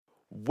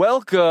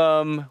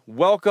Welcome,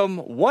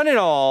 one and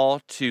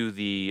all, to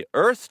the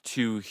Earth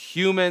to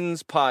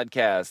Humans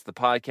podcast, the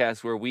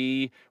podcast where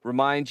we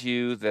remind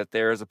you that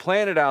there is a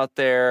planet out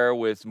there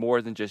with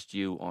more than just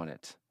you on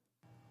it.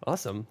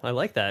 Awesome. I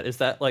like that. Is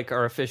that like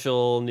our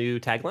official new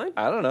tagline?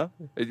 I don't know.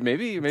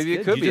 Maybe it could be.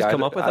 Did you just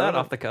come up with that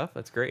off the cuff?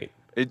 That's great.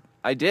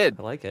 I did.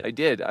 I like it. I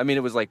did. I mean,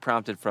 it was like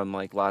prompted from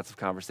like lots of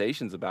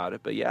conversations about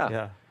it, but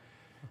yeah.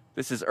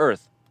 This is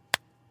Earth,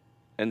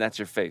 and that's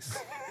your face.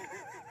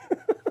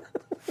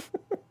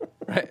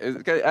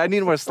 Right? I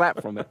need more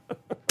slap from it.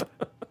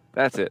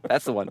 That's it.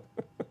 That's the one.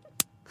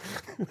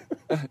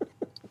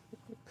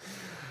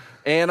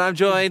 And I'm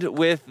joined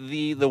with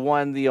the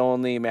one, the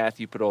only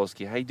Matthew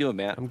Podolsky. How you doing,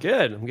 Matt? I'm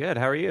good.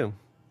 How are you?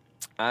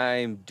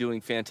 I'm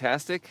doing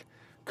fantastic.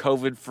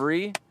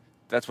 COVID-free.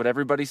 That's what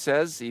everybody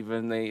says,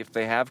 even if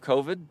they have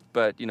COVID.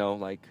 But,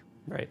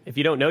 Right. If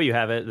you don't know you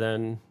have it,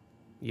 then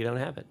you don't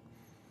have it.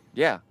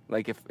 Yeah.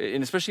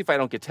 And especially if I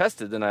don't get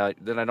tested, then I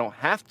don't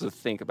have to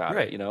think about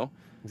it,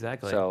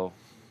 Exactly. So,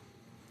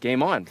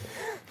 game on.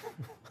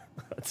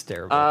 That's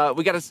terrible.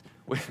 This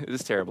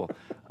is terrible.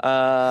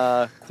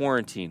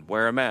 Quarantine,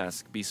 wear a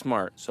mask, be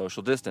smart,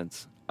 social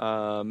distance.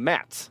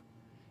 Matt,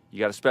 you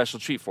got a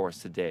special treat for us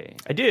today.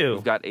 I do.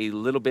 We've got a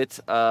little bit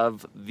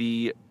of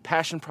the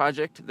passion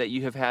project that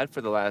you have had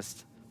for the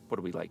last,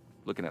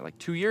 looking at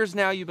 2 years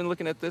now. You've been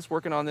looking at this,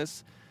 working on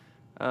this.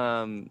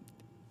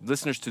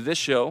 Listeners to this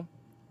show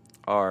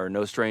are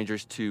no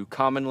strangers to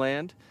Common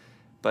Land.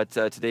 But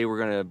today we're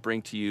going to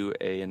bring to you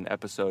an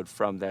episode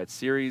from that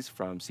series,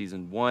 from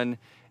season 1,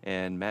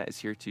 and Matt is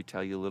here to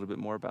tell you a little bit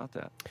more about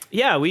that.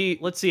 Yeah,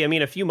 let's see. I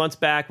mean, a few months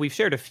back, we've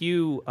shared a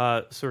few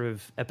sort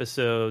of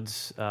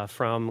episodes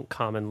from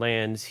Common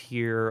Lands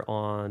here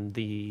on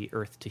the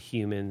Earth to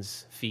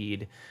Humans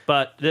feed.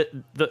 But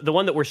the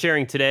one that we're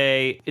sharing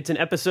today, it's an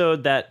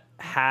episode that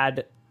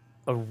had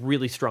a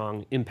really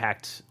strong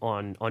impact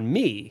on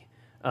me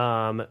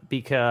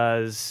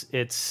because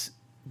it's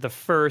the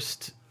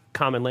first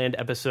Common Land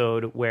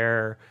episode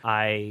where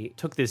I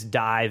took this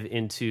dive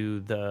into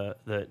the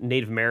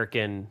Native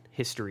American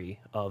history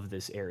of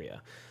this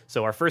area.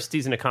 So our first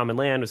season of Common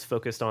Land was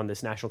focused on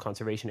this national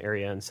conservation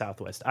area in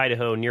southwest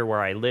Idaho, near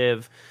where I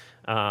live,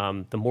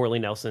 the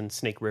Morley-Nelson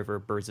Snake River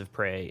Birds of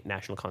Prey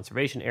National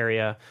Conservation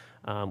Area,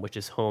 which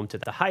is home to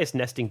the highest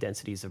nesting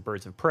densities of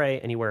birds of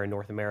prey anywhere in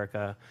North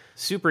America.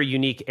 Super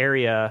unique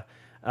area.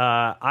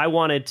 I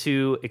wanted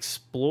to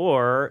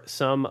explore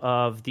some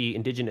of the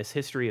indigenous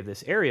history of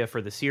this area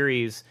for the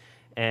series,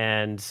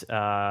 and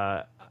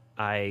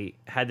I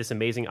had this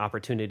amazing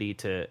opportunity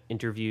to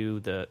interview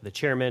the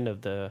chairman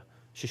of the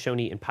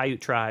Shoshone and Paiute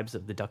tribes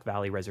of the Duck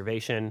Valley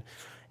Reservation,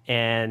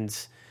 and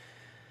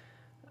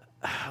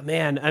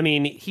man, I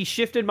mean, he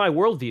shifted my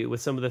worldview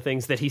with some of the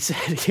things that he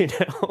said,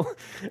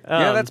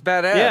 Yeah, that's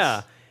badass.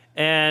 Yeah.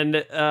 And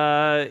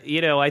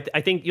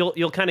I think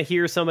you'll kind of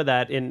hear some of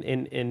that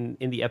in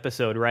the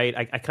episode, right?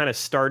 I kind of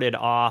started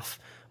off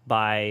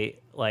by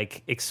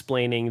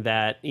explaining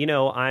that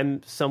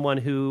I'm someone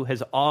who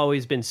has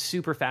always been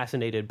super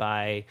fascinated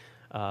by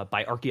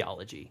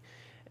archaeology,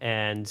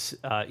 and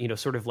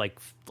sort of like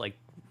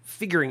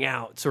figuring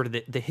out sort of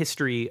the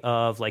history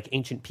of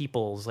ancient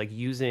peoples,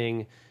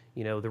 using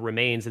the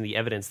remains and the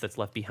evidence that's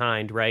left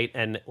behind, right?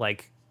 And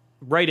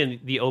right in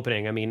the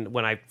opening, I mean,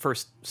 when I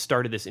first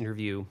started this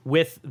interview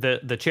with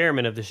the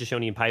chairman of the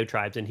Shoshone and Paiute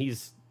tribes, and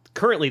he's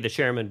currently the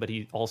chairman, but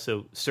he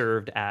also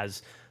served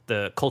as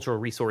the cultural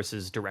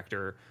resources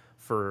director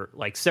for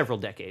several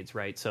decades,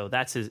 right? So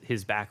that's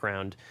his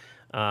background.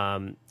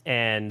 And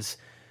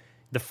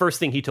the first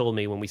thing he told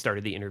me when we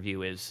started the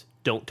interview is,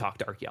 don't talk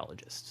to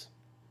archaeologists.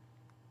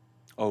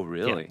 Oh,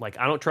 really? Yeah,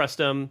 I don't trust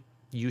them.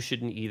 You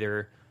shouldn't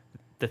either.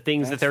 The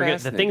things that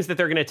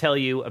they're going to tell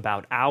you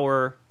about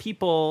our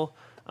people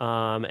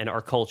and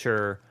our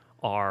culture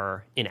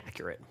are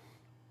inaccurate.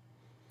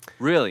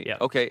 Really? Yeah.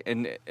 Okay.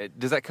 And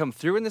does that come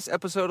through in this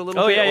episode a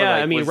little bit? Oh, yeah.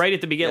 I mean, right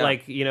at the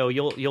beginning,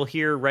 you'll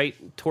hear right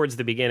towards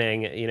the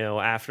beginning,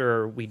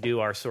 after we do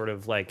our sort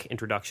of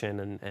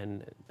introduction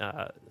and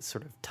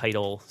sort of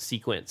title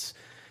sequence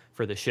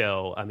for the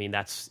show. I mean,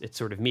 it's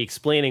sort of me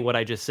explaining what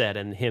I just said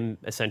and him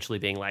essentially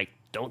being like,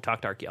 don't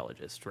talk to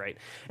archaeologists, right?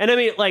 And I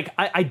mean,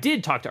 I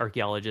did talk to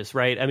archaeologists,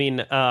 right? I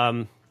mean,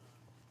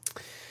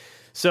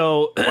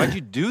 so why'd you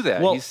do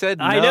that? Well, you said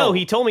no. I know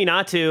he told me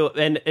not to,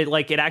 and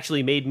it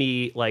actually made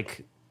me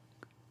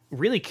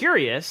really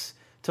curious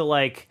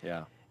to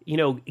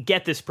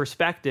get this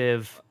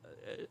perspective.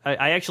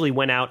 I actually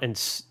went out and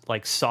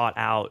sought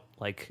out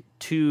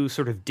two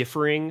sort of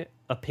differing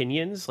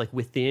opinions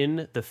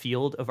within the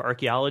field of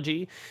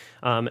archaeology,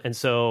 and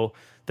so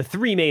the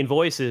three main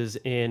voices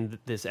in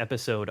this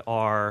episode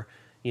are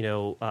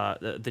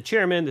the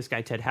chairman, this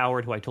guy Ted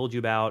Howard, who I told you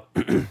about.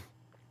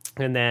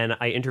 And then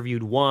I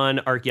interviewed one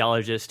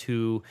archaeologist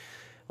who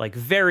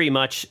very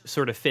much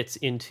sort of fits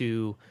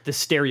into the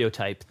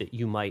stereotype that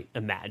you might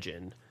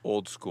imagine.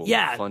 Old school.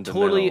 Yeah,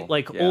 totally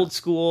old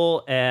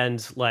school.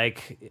 And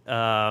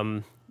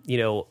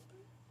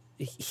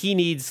he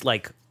needs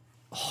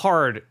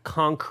hard,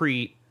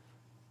 concrete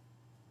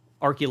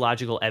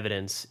archaeological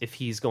evidence if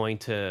he's going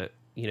to,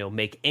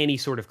 make any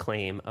sort of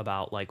claim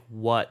about like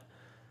what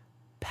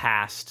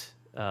past,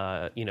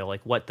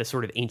 like what the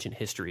sort of ancient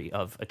history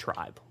of a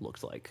tribe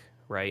looked like.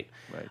 Right.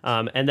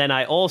 And then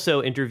I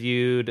also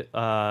interviewed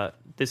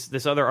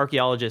this other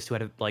archaeologist who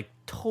had a like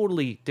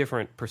totally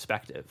different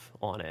perspective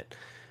on it.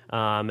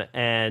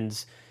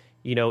 And,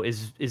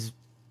 is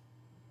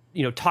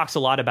talks a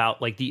lot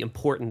about like the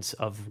importance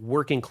of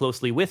working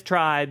closely with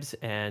tribes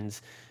and,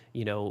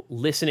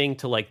 listening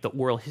to like the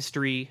oral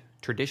history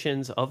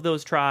traditions of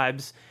those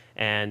tribes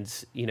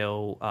and,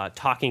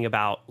 talking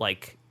about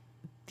like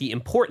the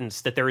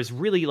importance that there is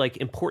really like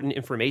important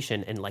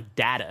information and like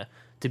data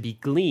to be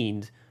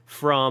gleaned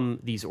from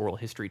these oral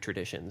history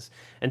traditions.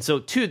 And so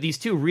these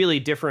two really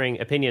differing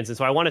opinions. And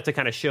so I wanted to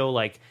kind of show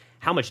like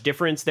how much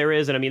difference there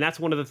is. And I mean, that's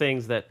one of the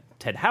things that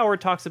Ted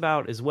Howard talks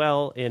about as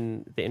well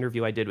in the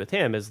interview I did with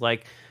him is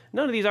like,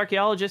 none of these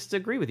archaeologists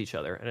agree with each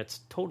other. And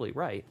it's totally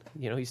right.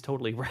 He's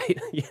totally right.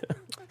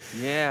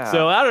 Yeah.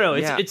 So I don't know.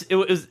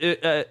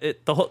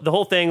 The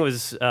whole thing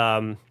was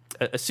a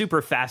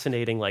super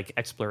fascinating like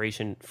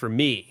exploration for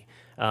me.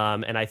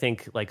 And I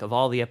think like of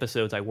all the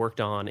episodes I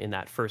worked on in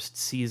that first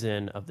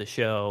season of the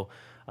show,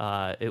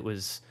 it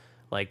was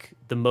like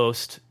the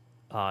most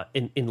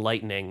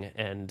enlightening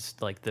and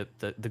like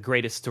the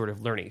greatest sort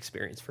of learning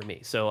experience for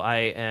me. So I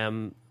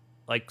am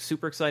like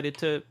super excited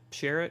to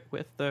share it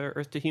with the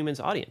Earth to Humans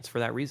audience for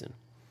that reason.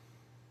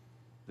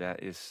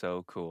 That is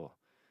so cool.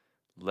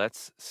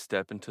 Let's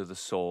step into the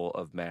soul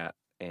of Matt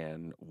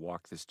and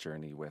walk this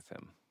journey with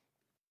him.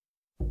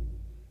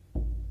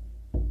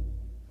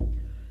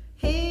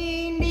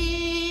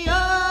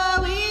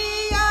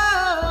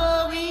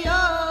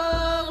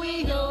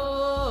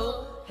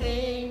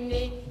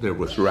 There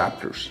was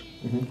raptors,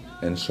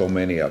 and so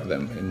many of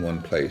them in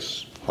one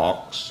place.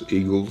 Hawks,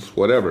 eagles,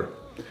 whatever.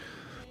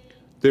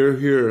 They're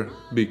here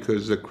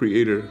because the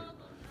Creator,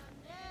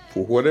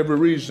 for whatever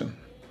reason,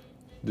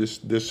 this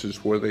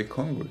is where they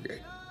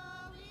congregate.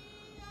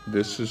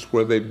 This is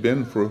where they've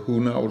been for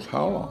who knows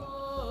how long.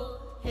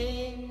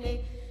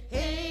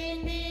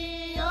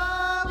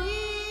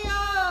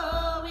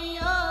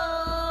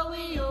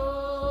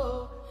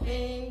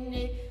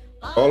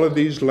 All of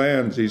these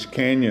lands, these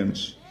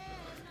canyons,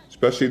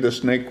 especially the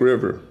Snake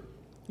River,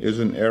 is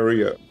an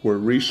area where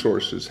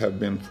resources have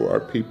been for our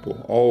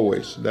people,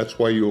 always. That's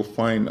why you'll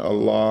find a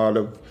lot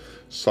of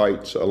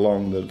sites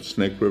along the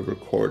Snake River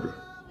corridor.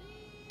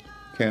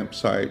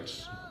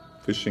 Campsites,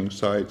 fishing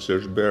sites,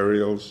 there's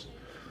burials.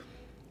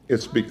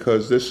 It's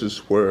because this is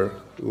where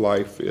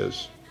life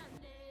is.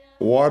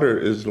 Water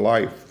is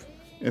life,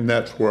 and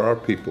that's where our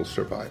people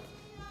survive.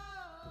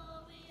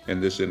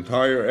 In this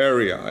entire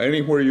area,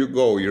 anywhere you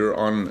go, you're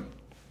on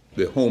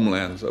the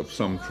homelands of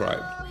some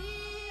tribe.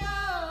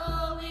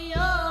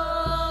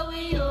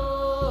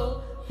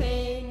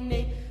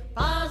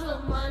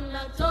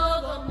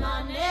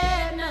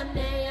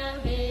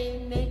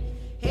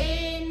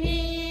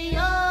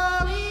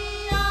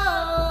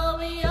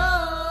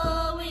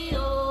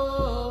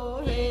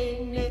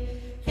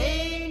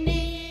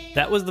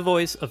 That was the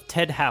voice of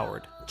Ted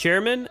Howard,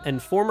 chairman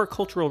and former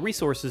cultural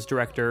resources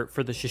director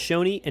for the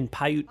Shoshone and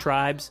Paiute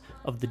tribes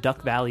of the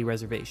Duck Valley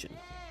Reservation.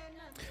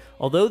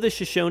 Although the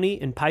Shoshone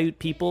and Paiute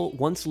people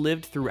once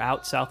lived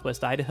throughout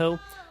southwest Idaho,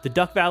 the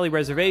Duck Valley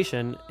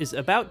Reservation is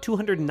about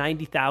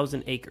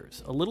 290,000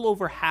 acres, a little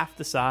over half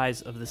the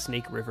size of the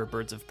Snake River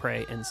Birds of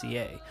Prey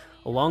NCA,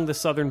 along the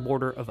southern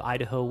border of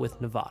Idaho with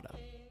Nevada.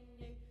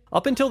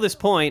 Up until this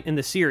point in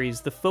the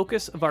series, the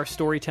focus of our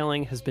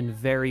storytelling has been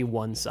very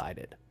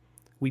one-sided.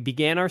 We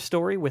began our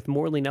story with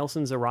Morley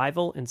Nelson's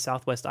arrival in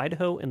southwest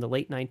Idaho in the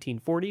late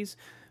 1940s,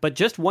 but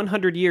just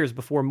 100 years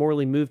before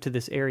Morley moved to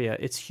this area,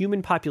 its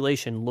human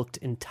population looked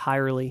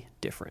entirely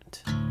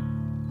different.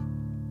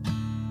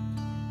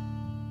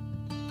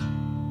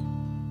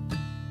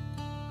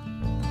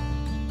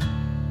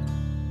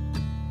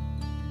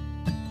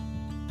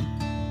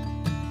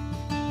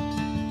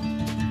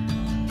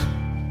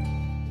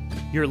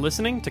 You're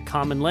listening to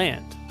Common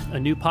Land, a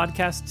new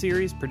podcast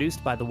series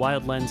produced by the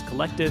Wild Lens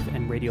Collective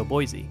and Radio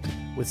Boise,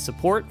 with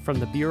support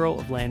from the Bureau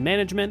of Land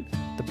Management,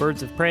 the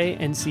Birds of Prey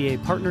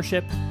NCA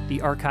Partnership,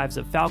 the Archives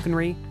of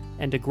Falconry,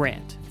 and a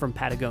grant from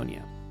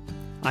Patagonia.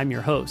 I'm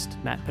your host,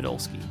 Matt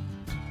Podolsky.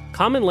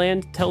 Common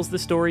Land tells the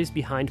stories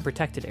behind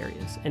protected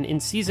areas, and in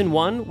Season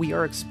 1, we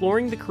are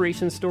exploring the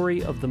creation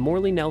story of the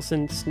Morley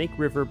Nelson Snake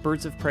River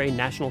Birds of Prey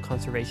National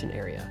Conservation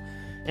Area,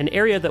 an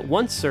area that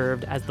once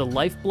served as the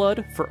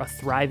lifeblood for a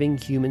thriving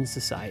human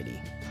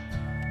society.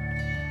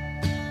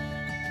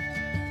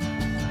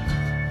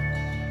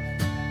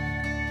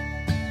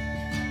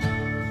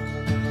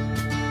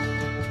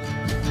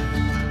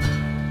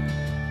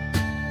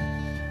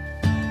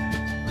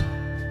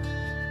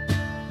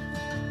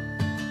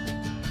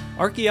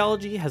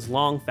 Archaeology has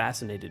long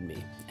fascinated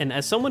me, and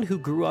as someone who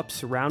grew up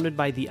surrounded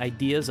by the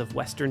ideas of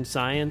Western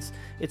science,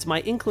 it's my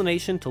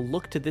inclination to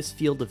look to this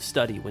field of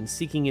study when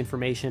seeking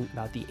information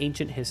about the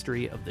ancient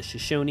history of the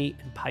Shoshone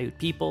and Paiute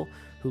people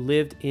who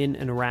lived in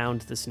and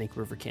around the Snake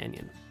River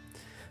Canyon.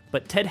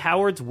 But Ted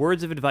Howard's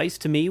words of advice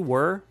to me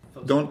were,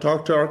 Don't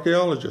talk to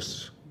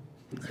archaeologists.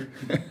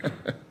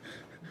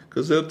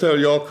 Because they'll tell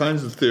you all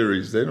kinds of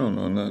theories. They don't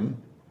know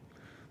nothing.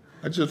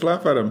 I just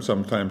laugh at them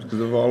sometimes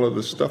because of all of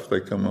the stuff they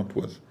come up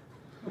with.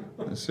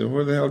 I say,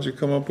 where the hell did you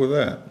come up with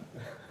that?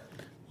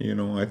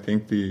 I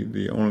think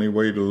the only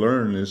way to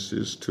learn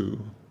is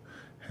to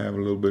have a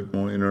little bit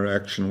more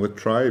interaction with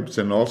tribes,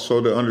 and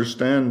also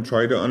to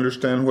try to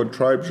understand what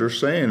tribes are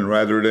saying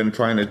rather than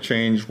trying to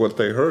change what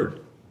they heard.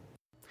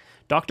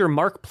 Dr.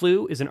 Mark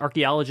Plew is an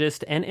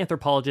archaeologist and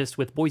anthropologist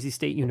with Boise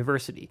State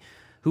University,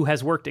 who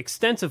has worked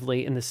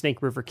extensively in the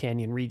Snake River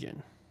Canyon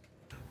region.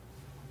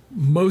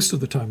 Most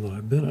of the time that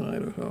I've been in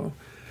Idaho,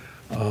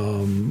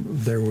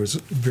 there was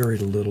very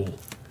little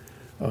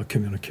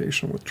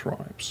communication with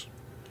tribes.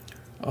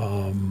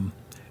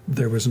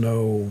 There was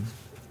no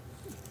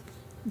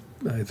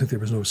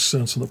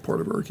sense on the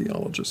part of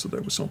archaeologists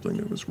that was something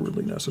that was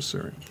really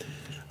necessary.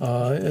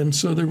 And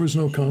so there was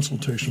no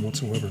consultation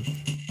whatsoever.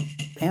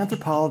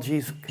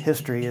 Anthropology's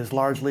history is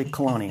largely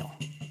colonial.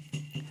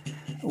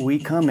 We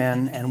come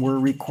in and we're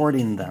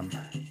recording them.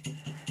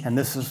 And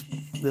this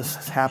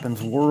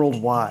happens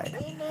worldwide,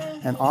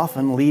 and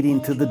often leading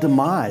to the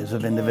demise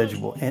of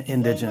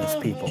indigenous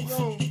peoples.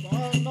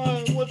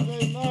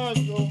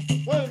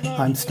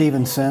 I'm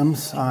Stephen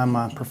Sims. I'm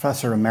a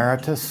professor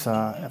emeritus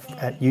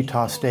at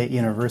Utah State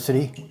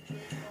University.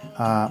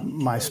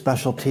 My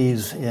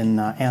specialties in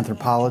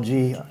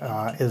anthropology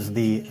is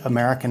the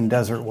American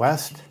Desert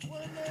West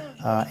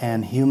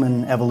and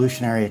human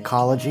evolutionary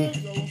ecology.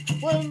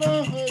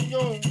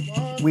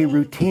 We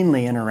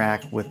routinely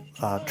interact with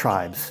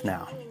tribes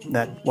now.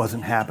 That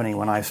wasn't happening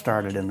when I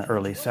started in the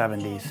early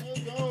 70s.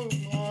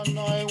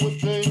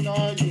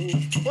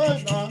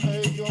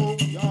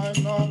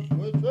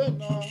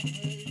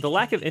 The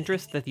lack of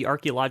interest that the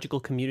archaeological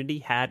community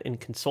had in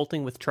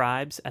consulting with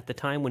tribes at the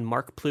time when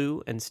Mark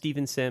Plew and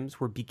Stephen Sims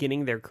were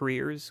beginning their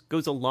careers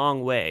goes a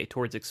long way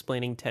towards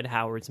explaining Ted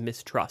Howard's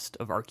mistrust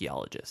of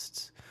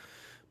archaeologists.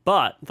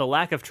 But the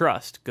lack of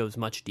trust goes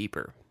much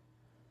deeper.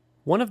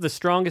 One of the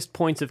strongest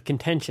points of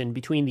contention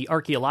between the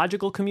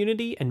archaeological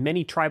community and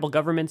many tribal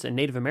governments and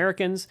Native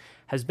Americans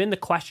has been the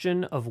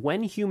question of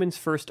when humans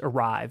first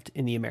arrived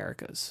in the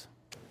Americas.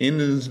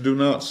 Indians do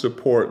not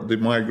support the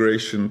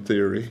migration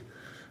theory,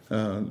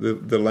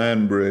 the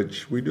land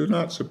bridge. We do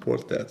not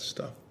support that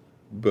stuff.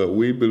 But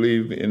we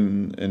believe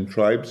and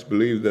tribes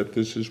believe that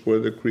this is where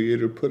the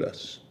Creator put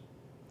us.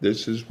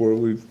 This is where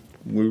we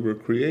were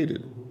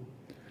created.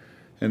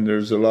 And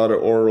there's a lot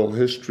of oral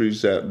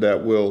histories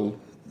that will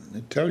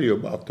tell you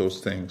about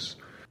those things.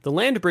 The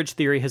land bridge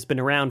theory has been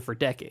around for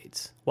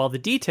decades. While the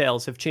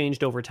details have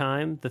changed over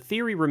time, the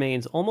theory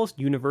remains almost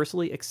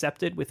universally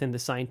accepted within the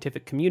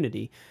scientific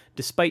community,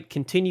 despite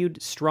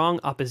continued strong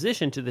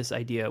opposition to this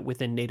idea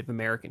within Native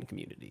American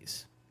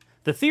communities.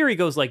 The theory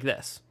goes like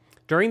this.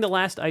 During the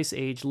last ice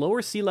age,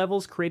 lower sea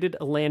levels created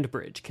a land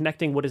bridge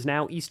connecting what is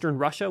now eastern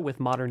Russia with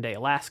modern-day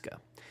Alaska.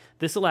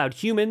 This allowed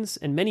humans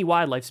and many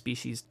wildlife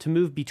species to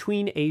move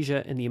between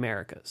Asia and the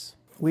Americas.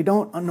 We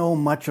don't know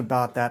much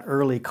about that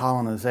early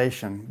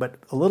colonization, but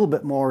a little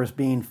bit more is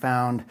being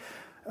found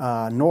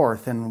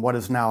north in what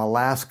is now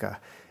Alaska,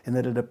 in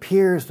that it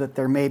appears that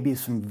there may be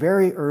some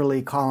very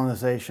early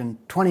colonization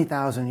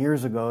 20,000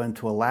 years ago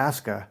into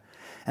Alaska,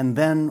 and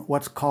then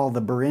what's called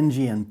the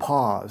Beringian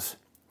pause.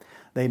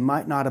 They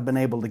might not have been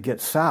able to get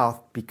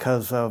south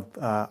because of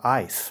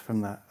ice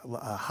from the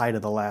height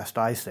of the last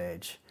ice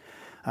age,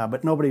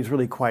 but nobody's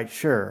really quite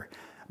sure.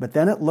 But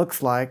then it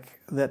looks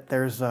like that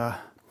there's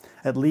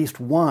at least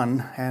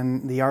one,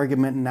 and the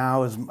argument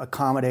now is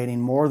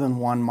accommodating more than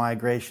one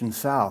migration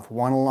south,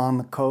 one along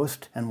the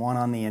coast and one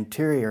on the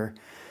interior.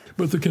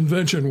 But the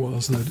convention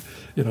was that,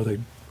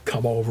 they'd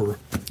come over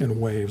in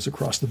waves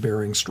across the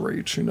Bering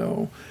Straits,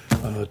 10,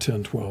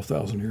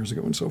 12,000 years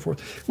ago and so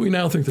forth. We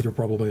now think that there are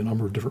probably a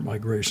number of different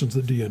migrations.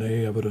 The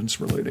DNA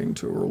evidence relating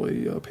to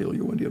early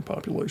Paleo-Indian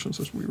populations,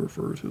 as we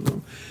refer to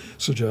them,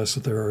 suggests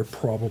that there are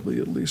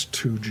probably at least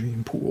 2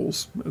 gene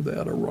pools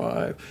that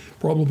arrive,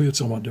 probably at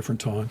somewhat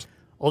different times.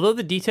 Although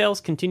the details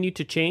continue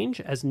to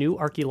change as new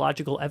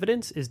archaeological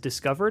evidence is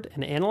discovered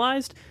and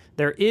analyzed,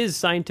 there is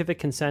scientific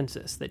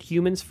consensus that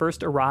humans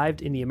first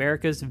arrived in the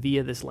Americas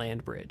via this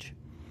land bridge.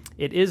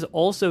 It is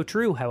also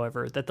true,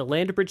 however, that the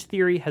land bridge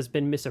theory has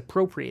been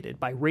misappropriated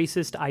by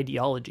racist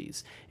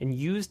ideologies and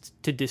used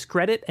to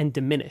discredit and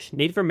diminish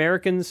Native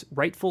Americans'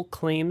 rightful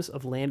claims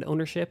of land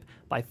ownership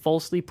by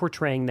falsely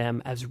portraying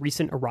them as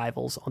recent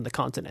arrivals on the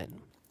continent.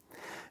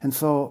 And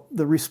so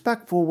the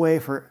respectful way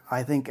for,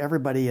 I think,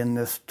 everybody in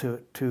this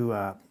to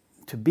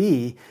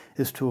be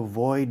is to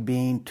avoid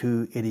being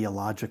too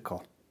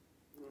ideological,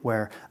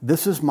 where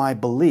this is my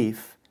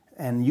belief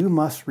and you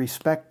must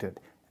respect it.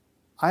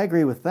 I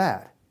agree with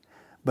that.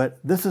 But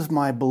this is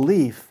my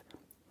belief.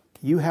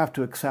 You have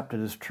to accept it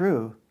as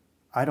true.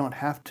 I don't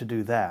have to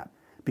do that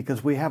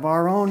because we have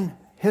our own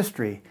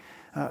history,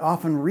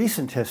 often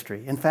recent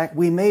history. In fact,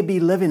 we may be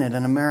living it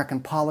in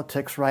American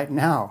politics right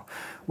now,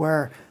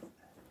 where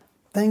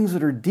things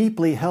that are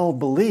deeply held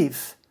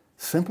beliefs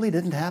simply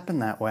didn't happen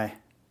that way.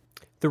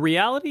 The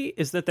reality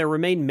is that there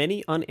remain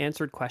many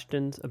unanswered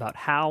questions about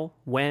how,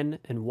 when,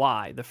 and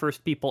why the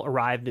first people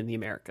arrived in the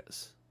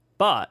Americas.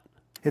 But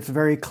it's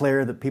very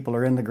clear that people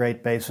are in the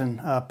Great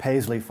Basin.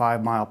 Paisley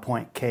 5 Mile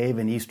Point Cave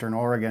in eastern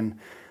Oregon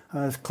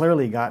has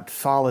clearly got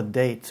solid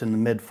dates in the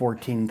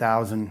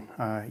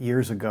mid-14,000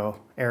 years ago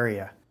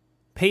area.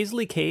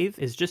 Paisley Cave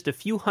is just a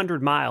few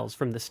hundred miles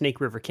from the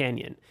Snake River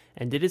Canyon,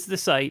 and it is the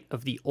site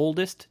of the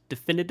oldest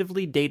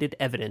definitively dated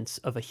evidence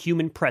of a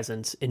human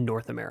presence in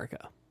North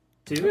America.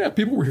 Yeah,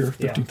 people were here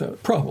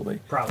 15,000, probably.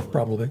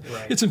 Right.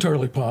 It's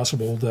entirely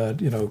possible that,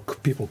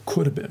 people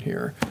could have been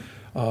here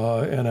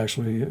and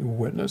actually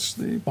witnessed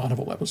the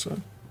Bonneville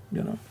episode.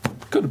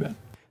 Could have been.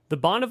 The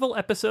Bonneville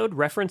episode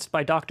referenced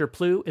by Dr.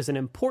 Plew is an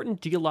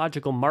important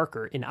geological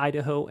marker in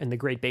Idaho and the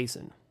Great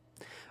Basin.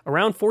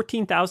 Around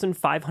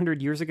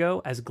 14,500 years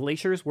ago, as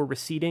glaciers were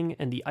receding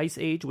and the Ice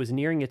Age was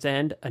nearing its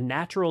end, a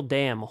natural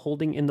dam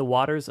holding in the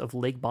waters of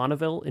Lake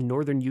Bonneville in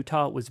northern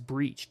Utah was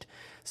breached,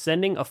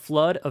 sending a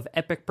flood of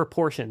epic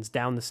proportions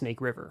down the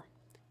Snake River.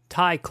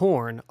 Ty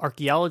Korn,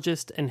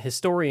 archaeologist and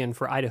historian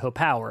for Idaho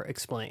Power,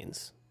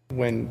 explains.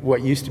 When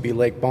what used to be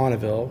Lake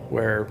Bonneville,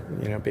 where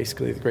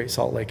basically the Great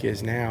Salt Lake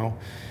is now,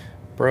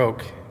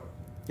 broke,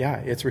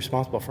 it's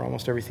responsible for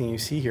almost everything you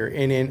see here.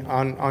 And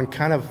on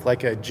kind of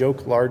like a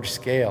joke large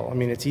scale. I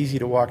mean, it's easy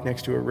to walk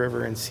next to a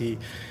river and see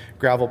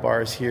gravel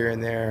bars here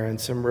and there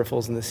and some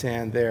riffles in the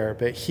sand there.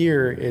 But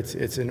here,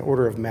 it's an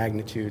order of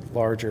magnitude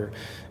larger.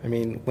 I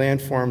mean,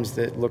 landforms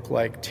that look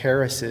like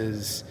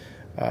terraces,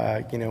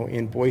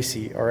 in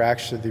Boise are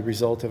actually the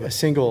result of a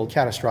single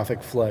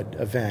catastrophic flood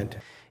event.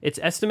 It's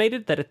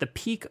estimated that at the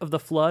peak of the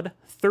flood,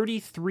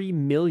 33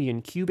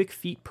 million cubic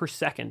feet per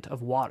second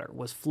of water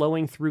was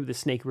flowing through the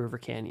Snake River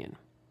Canyon.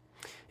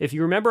 If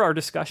you remember our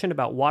discussion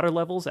about water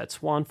levels at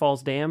Swan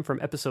Falls Dam from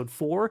episode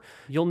 4,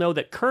 you'll know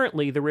that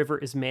currently the river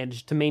is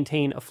managed to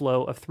maintain a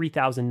flow of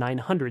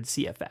 3,900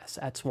 CFS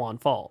at Swan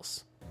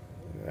Falls.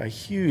 A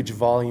huge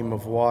volume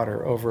of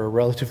water over a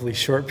relatively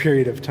short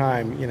period of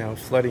time,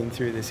 flooding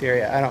through this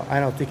area. I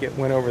don't think it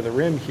went over the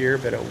rim here,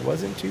 but it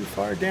wasn't too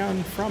far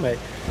down from it.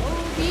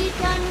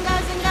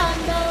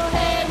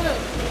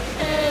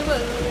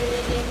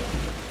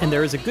 And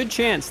there is a good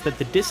chance that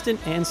the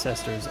distant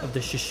ancestors of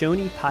the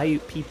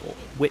Shoshone-Paiute people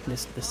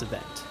witnessed this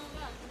event.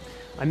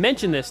 I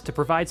mention this to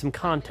provide some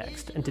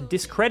context and to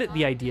discredit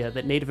the idea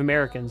that Native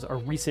Americans are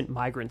recent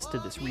migrants to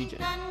this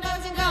region.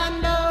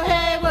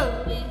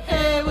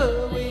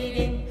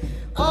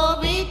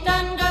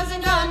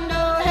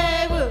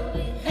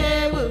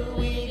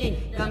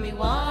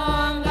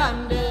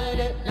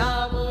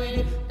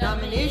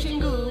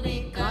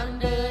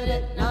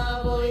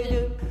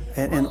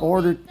 In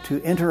order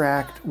to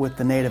interact with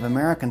the Native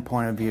American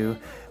point of view,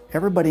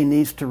 everybody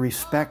needs to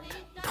respect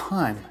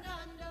time.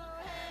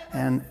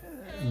 And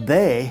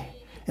they,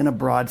 in a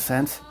broad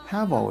sense,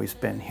 have always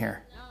been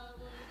here.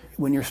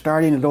 When you're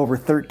starting at over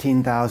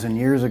 13,000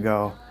 years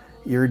ago,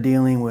 you're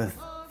dealing with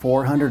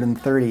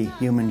 430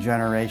 human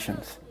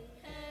generations.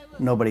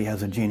 Nobody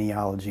has a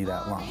genealogy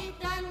that long.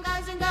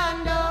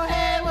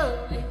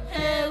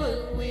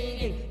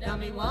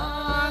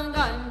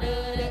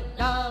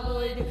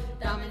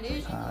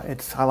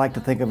 I like to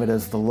think of it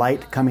as the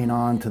light coming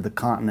on to the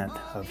continent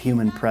of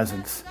human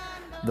presence.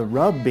 The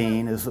rub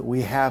being is that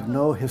we have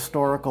no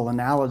historical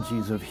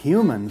analogies of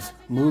humans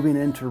moving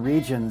into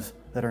regions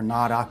that are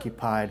not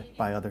occupied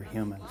by other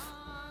humans.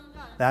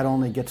 That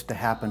only gets to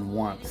happen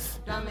once.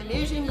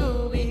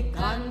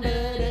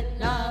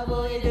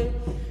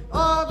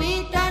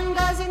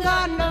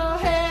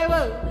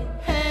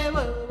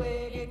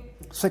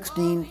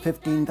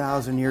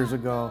 15,000 years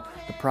ago,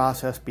 the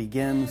process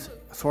begins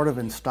sort of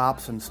in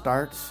stops and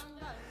starts.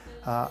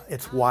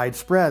 It's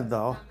widespread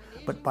though,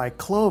 but by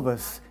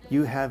Clovis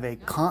you have a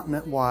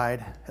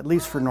continent-wide, at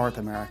least for North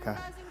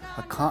America,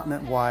 a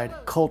continent-wide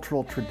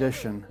cultural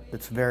tradition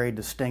that's very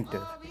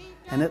distinctive.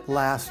 And it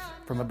lasts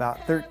from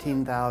about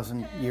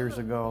 13,000 years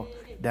ago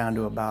down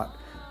to about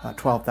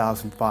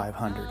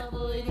 12,500.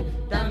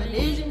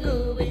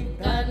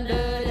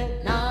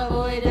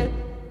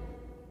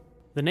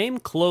 The name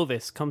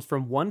Clovis comes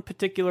from one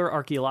particular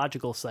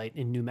archaeological site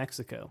in New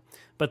Mexico,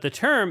 but the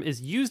term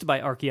is used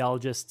by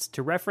archaeologists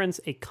to reference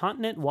a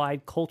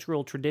continent-wide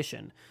cultural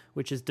tradition,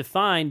 which is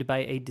defined by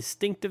a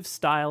distinctive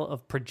style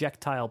of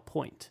projectile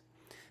point.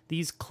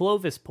 These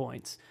Clovis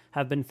points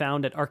have been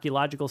found at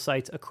archaeological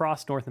sites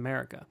across North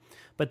America,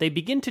 but they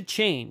begin to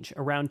change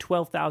around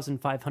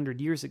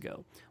 12,500 years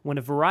ago, when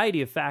a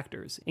variety of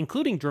factors,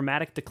 including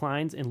dramatic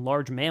declines in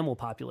large mammal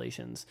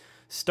populations,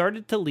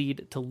 started to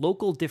lead to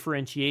local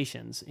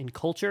differentiations in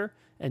culture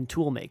and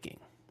tool-making.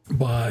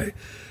 By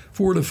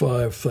 4,000 to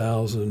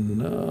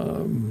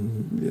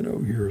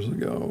 5,000 years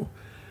ago,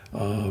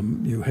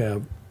 you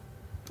have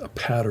a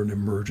pattern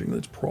emerging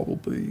that's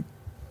probably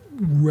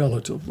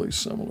relatively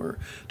similar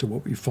to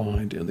what we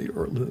find in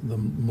the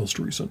most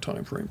recent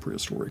time frame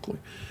prehistorically,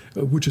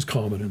 which is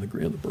common in the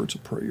birds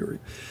of prey area.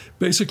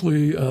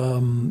 Basically,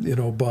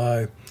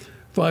 by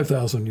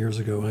 5,000 years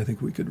ago, I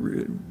think we could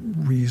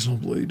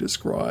reasonably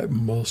describe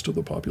most of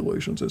the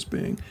populations as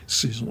being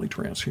seasonally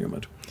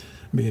transhuman,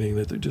 meaning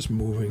that they're just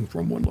moving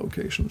from one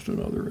location to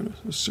another in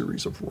a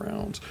series of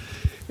rounds.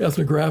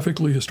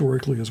 Ethnographically,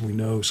 historically, as we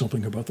know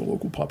something about the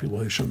local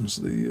populations,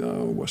 the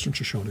Western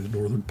Shoshone, the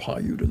Northern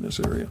Paiute in this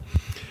area,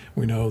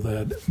 we know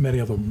that many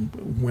of them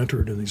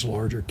wintered in these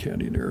larger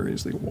canyon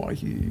areas, the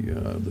Owyhee,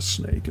 the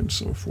Snake, and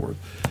so forth,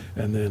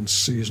 and then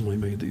seasonally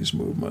made these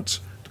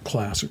movements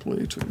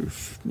classically to,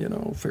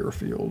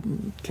 Fairfield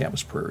and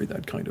Camas Prairie,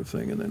 that kind of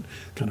thing, and then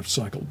kind of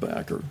circled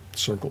back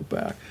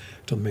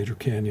to the major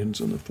canyons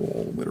in the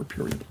fall, winter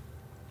period.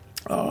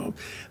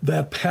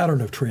 That pattern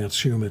of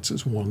transhumance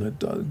is one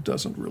that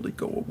doesn't really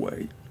go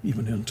away,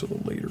 even into the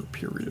later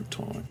period of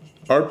time.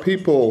 Our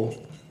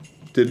people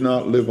did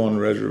not live on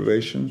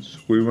reservations.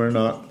 We were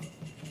not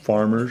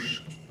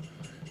farmers.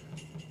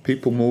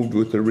 People moved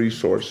with the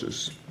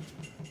resources.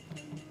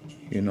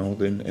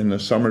 Then in the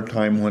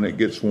summertime when it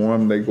gets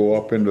warm, they go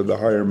up into the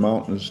higher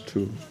mountains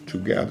to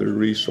gather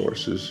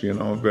resources,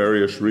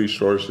 various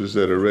resources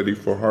that are ready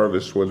for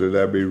harvest, whether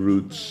that be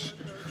roots,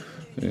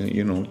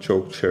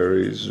 choke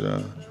cherries,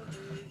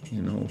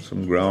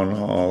 some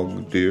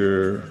groundhog,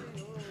 deer,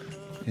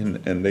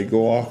 and they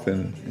go off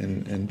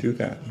and do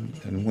that.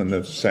 And when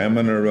the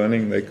salmon are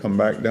running, they come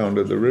back down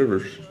to the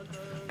rivers.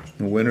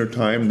 In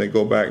wintertime, they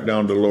go back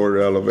down to lower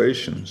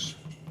elevations.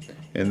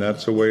 And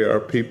that's the way our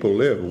people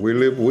live. We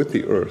live with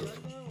the earth.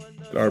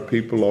 Our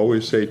people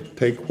always say,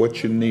 take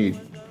what you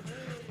need,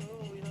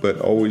 but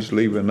always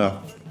leave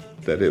enough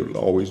that it will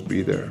always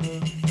be there.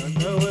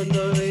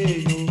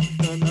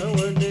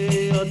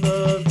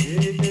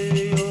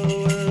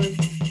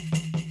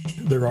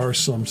 There are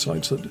some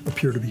sites that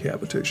appear to be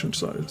habitation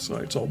sites,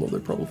 although they're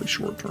probably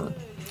short-term.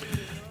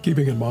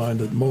 Keeping in mind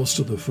that most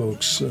of the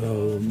folks,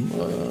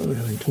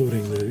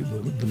 including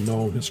the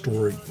known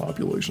historic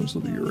populations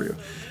of the area,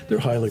 they're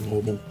highly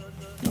mobile,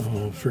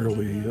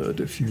 fairly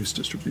diffuse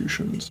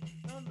distributions.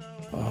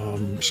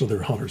 So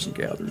they're hunters and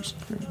gatherers,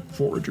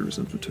 foragers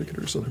in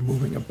particular, so they're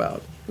moving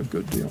about a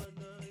good deal.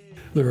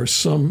 There are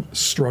some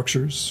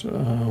structures,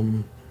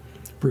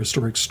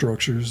 prehistoric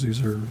structures.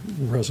 These are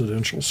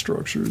residential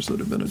structures that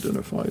have been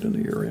identified in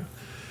the area,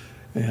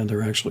 and there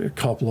are actually a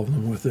couple of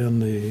them within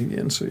the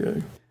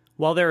NCA.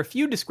 While there are a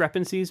few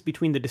discrepancies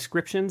between the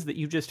descriptions that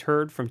you just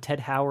heard from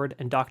Ted Howard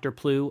and Dr.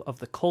 Plew of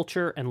the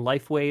culture and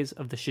lifeways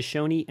of the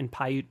Shoshone and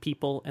Paiute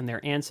people and their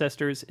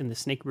ancestors in the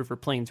Snake River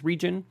Plains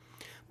region,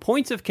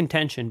 points of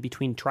contention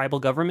between tribal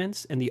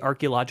governments and the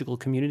archaeological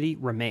community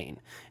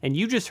remain. And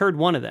you just heard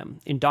one of them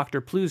in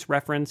Dr. Plew's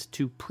reference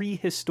to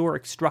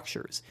prehistoric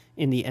structures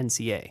in the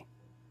NCA.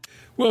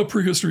 Well,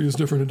 prehistory is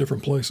different in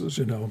different places,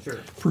 Sure.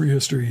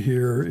 Prehistory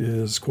here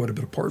is quite a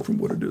bit apart from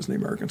what it is in the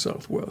American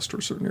Southwest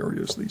or certain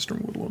areas of the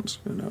eastern woodlands,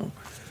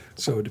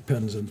 So it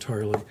depends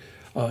entirely.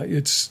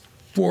 It's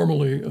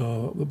formally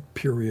the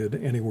period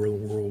anywhere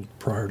in the world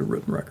prior to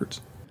written records.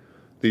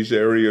 These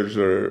areas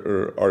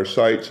our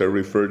sites are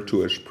referred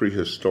to as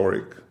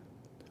prehistoric.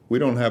 We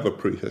don't have a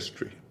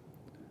prehistory.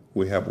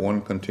 We have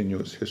one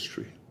continuous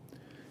history.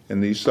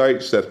 And these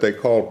sites that they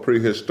call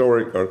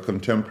prehistoric are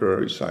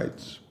contemporary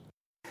sites.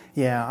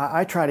 Yeah,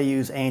 I try to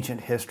use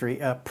ancient history.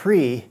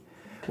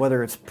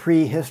 Whether it's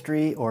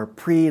prehistory or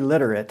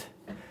pre-literate,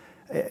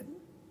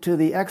 to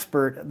the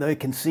expert, they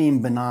can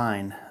seem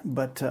benign,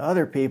 but to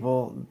other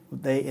people,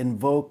 they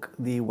invoke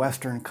the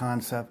Western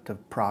concept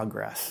of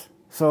progress.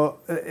 So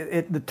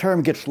the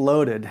term gets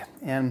loaded,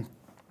 and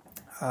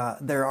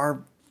there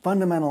are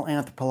fundamental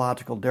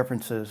anthropological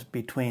differences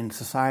between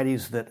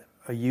societies that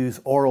use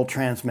oral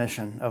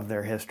transmission of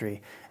their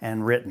history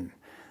and written.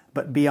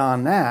 But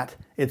beyond that,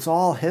 it's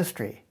all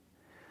history.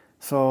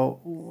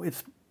 So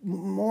it's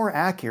more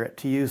accurate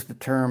to use the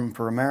term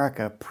for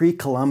America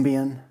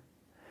pre-Columbian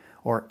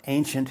or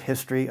ancient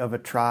history of a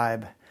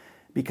tribe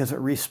because it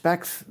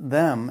respects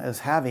them as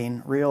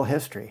having real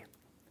history.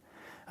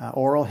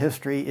 Oral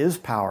history is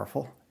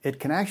powerful. It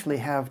can actually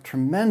have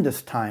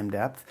tremendous time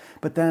depth,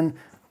 but then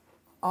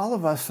all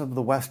of us of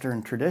the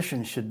Western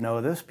tradition should know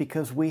this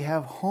because we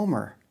have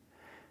Homer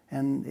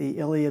and the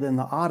Iliad and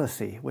the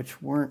Odyssey,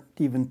 which weren't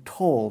even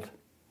told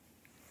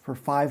for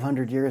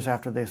 500 years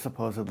after they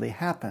supposedly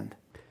happened.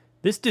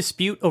 This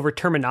dispute over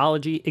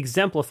terminology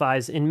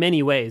exemplifies in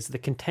many ways the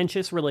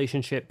contentious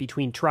relationship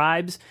between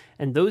tribes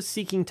and those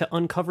seeking to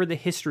uncover the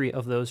history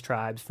of those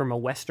tribes from a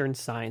Western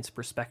science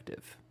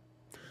perspective.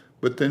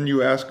 But then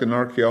you ask an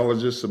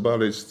archaeologist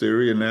about his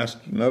theory and ask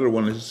another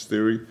one his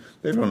theory,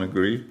 they don't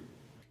agree.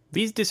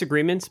 These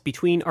disagreements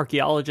between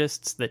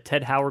archaeologists that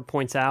Ted Howard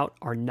points out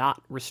are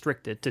not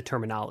restricted to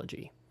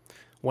terminology.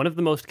 One of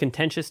the most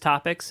contentious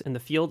topics in the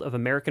field of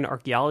American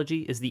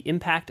archaeology is the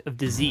impact of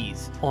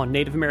disease on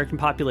Native American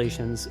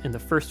populations in the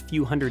first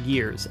few hundred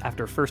years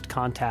after first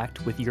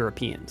contact with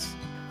Europeans.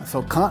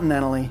 So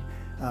continentally,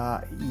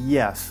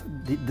 yes,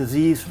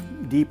 disease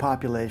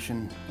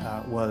depopulation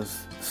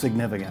was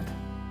significant.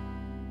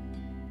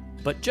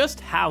 But just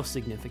how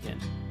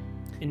significant?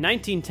 In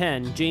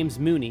 1910, James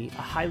Mooney,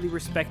 a highly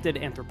respected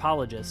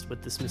anthropologist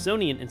with the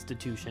Smithsonian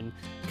Institution,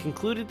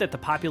 concluded that the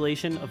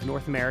population of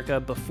North America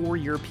before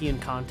European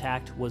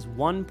contact was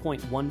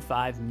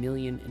 1.15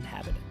 million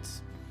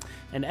inhabitants.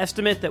 An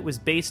estimate that was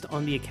based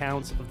on the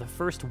accounts of the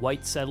first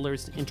white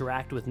settlers to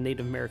interact with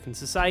Native American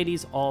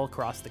societies all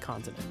across the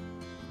continent.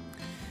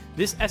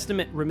 This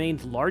estimate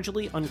remained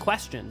largely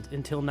unquestioned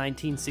until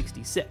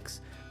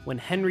 1966, when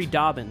Henry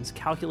Dobbins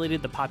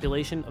calculated the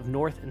population of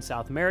North and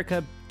South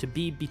America to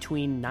be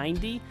between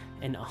 90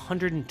 and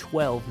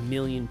 112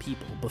 million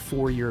people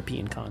before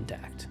European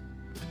contact.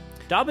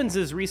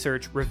 Dobbins'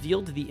 research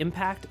revealed the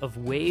impact of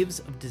waves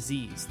of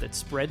disease that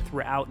spread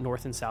throughout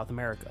North and South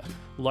America,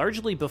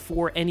 largely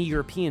before any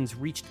Europeans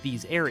reached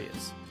these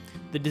areas.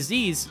 The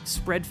disease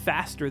spread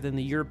faster than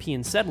the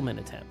European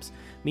settlement attempts,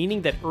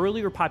 meaning that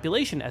earlier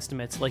population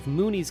estimates like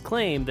Mooney's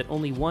claim that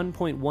only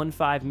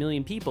 1.15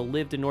 million people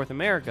lived in North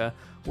America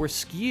were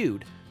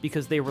skewed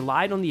because they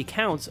relied on the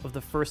accounts of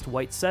the first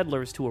white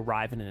settlers to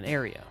arrive in an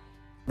area.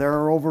 There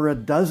are over a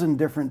dozen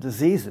different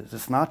diseases.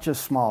 It's not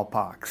just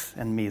smallpox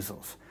and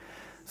measles.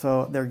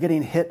 So they're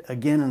getting hit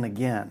again and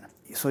again.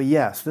 So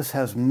yes, this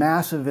has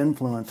massive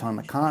influence on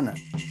the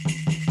continent.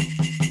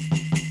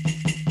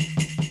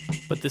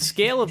 But the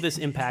scale of this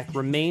impact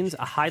remains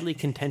a highly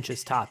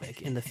contentious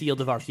topic in the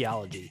field of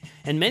archaeology,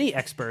 and many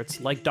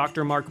experts, like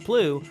Dr. Mark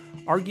Plew,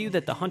 argue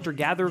that the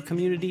hunter-gatherer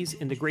communities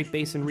in the Great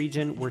Basin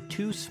region were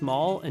too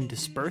small and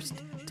dispersed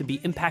to be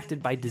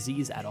impacted by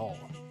disease at all.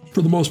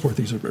 For the most part,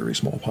 these are very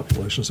small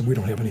populations, and we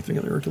don't have anything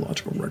in the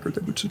archaeological record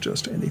that would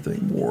suggest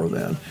anything more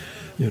than,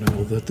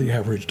 that the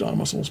average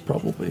domicile is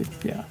probably,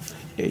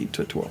 8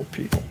 to 12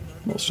 people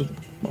most of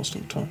the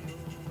time.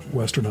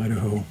 Western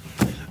Idaho,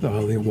 the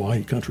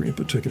Hawaii country in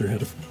particular,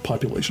 had a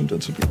population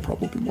density of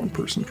probably one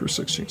person per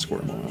 16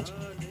 square miles.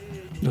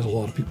 There's a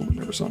lot of people that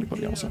never saw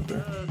anybody else out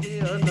there.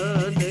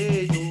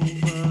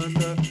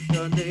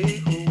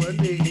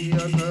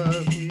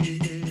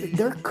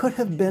 There could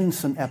have been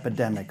some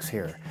epidemics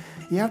here.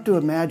 You have to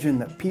imagine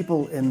that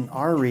people in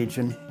our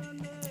region,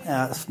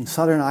 from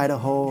southern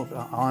Idaho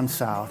on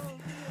south,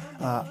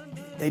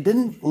 they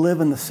didn't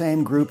live in the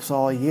same groups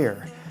all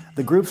year.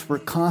 The groups were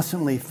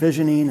constantly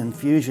fissioning and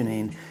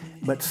fusioning,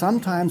 but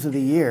sometimes of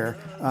the year,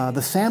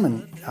 the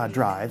salmon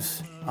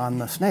drives on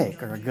the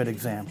Snake are a good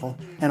example,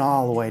 and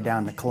all the way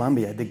down to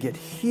Columbia to get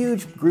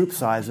huge group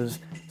sizes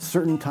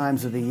certain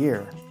times of the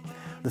year.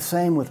 The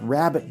same with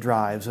rabbit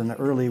drives in the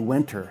early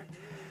winter.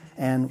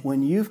 And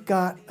when you've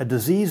got a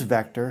disease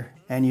vector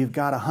and you've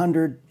got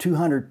 100,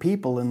 200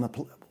 people in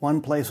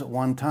one place at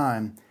one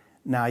time,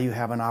 now you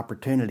have an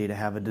opportunity to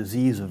have a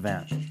disease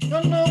event.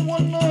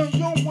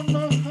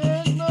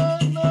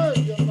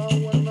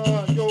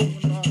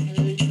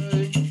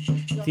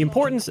 The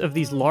importance of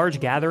these large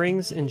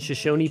gatherings in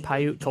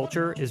Shoshone-Paiute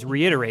culture is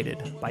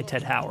reiterated by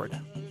Ted Howard.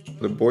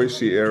 The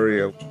Boise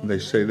area, they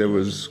say there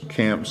was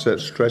camps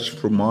that stretched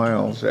for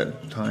miles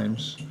at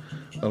times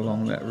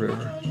along that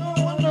river.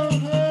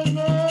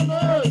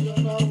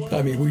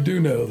 I mean, we do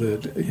know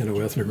that,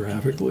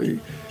 ethnographically,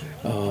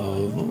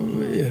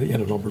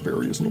 in a number of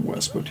areas in the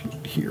West, but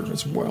here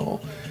as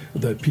well,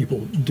 that people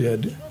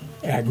did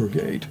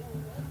aggregate,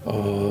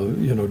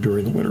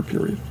 during the winter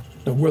period.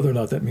 Now, whether or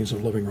not that means they're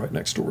living right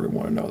next door to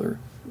one another,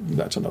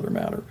 that's another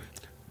matter.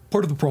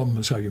 Part of the problem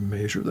is how you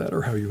measure that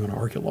or how you can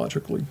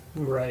archaeologically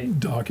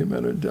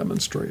document it,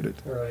 demonstrate it.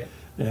 Right.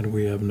 And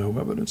we have no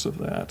evidence of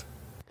that.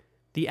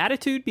 The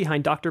attitude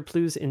behind Dr.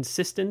 Plew's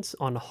insistence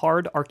on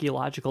hard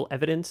archaeological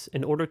evidence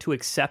in order to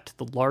accept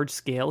the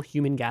large-scale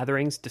human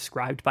gatherings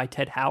described by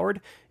Ted Howard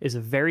is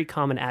a very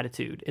common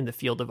attitude in the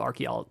field of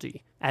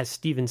archaeology, as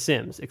Stephen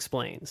Sims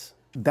explains.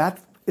 That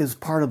is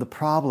part of the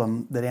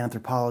problem that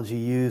anthropology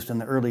used in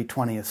the early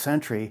 20th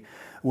century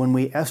when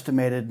we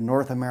estimated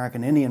North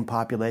American Indian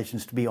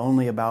populations to be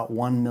only about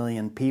 1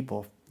 million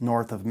people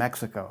north of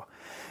Mexico.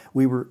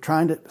 We were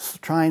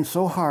trying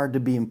so hard to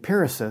be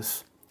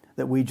empiricists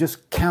that we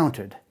just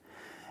counted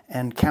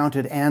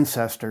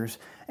ancestors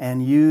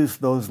and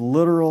used those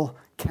literal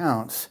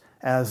counts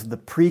as the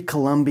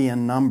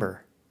pre-Columbian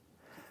number.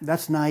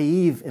 That's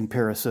naive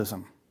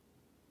empiricism.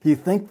 You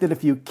think that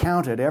if you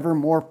count it ever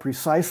more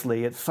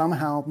precisely, it's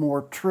somehow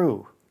more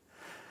true,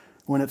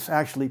 when it's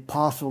actually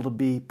possible to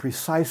be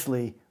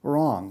precisely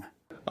wrong.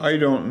 I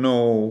don't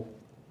know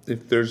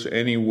if there's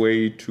any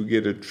way to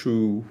get a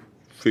true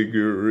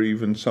figure or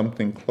even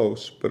something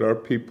close, but our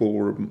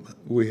people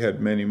we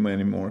had many,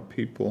 many more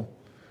people.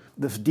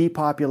 This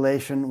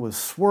depopulation was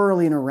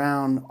swirling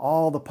around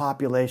all the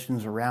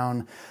populations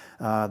around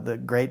the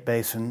Great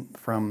Basin,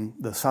 from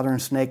the southern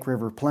Snake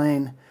River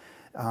Plain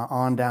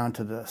on down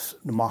to the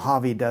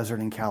Mojave Desert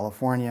in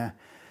California.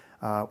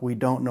 We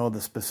don't know the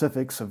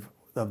specifics of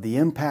the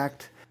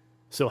impact.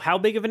 So how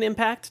big of an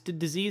impact did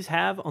disease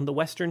have on the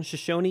western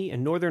Shoshone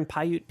and northern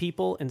Paiute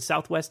people in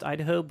southwest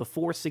Idaho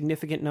before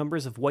significant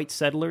numbers of white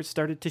settlers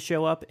started to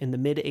show up in the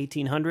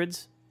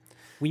mid-1800s?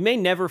 We may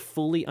never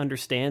fully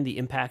understand the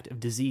impact of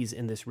disease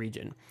in this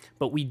region,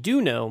 but we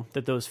do know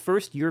that those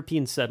first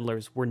European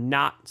settlers were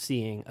not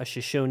seeing a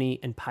Shoshone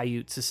and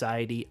Paiute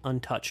society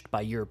untouched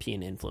by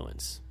European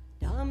influence.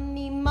 The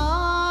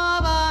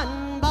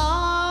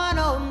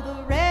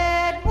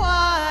red,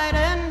 white,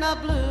 and the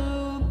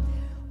blue.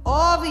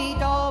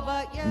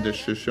 The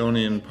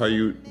Shoshone and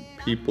Paiute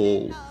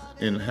people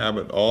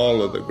inhabit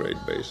all of the Great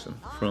Basin,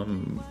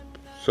 from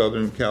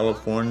Southern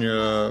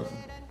California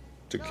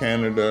to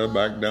Canada,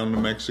 back down to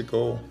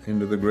Mexico,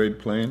 into the Great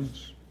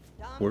Plains.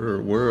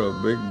 We're a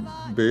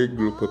big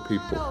group of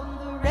people.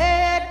 The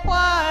red,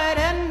 white,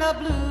 and the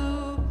blue.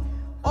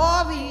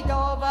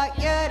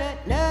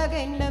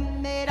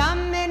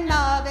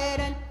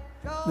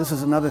 This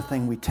is another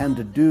thing we tend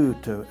to do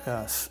to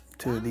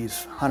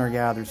these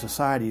hunter-gatherer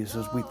societies,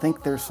 is we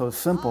think they're so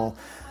simple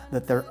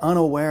that they're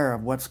unaware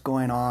of what's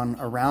going on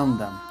around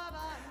them,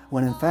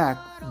 when in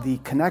fact the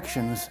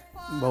connections,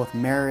 both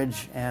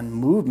marriage and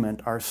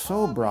movement, are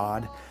so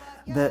broad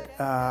that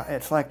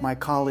it's like my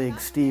colleague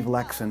Steve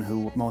Lexon,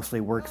 who mostly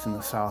works in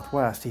the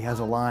Southwest. He has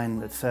a line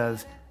that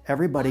says,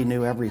 "Everybody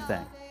knew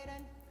everything."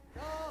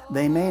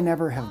 They may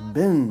never have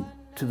been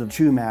to the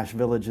Chumash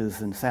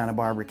villages in Santa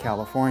Barbara,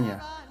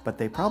 California, but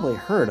they probably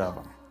heard of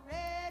them.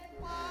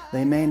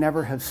 They may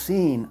never have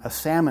seen a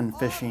salmon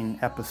fishing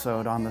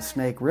episode on the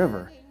Snake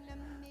River,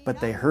 but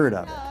they heard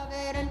of it.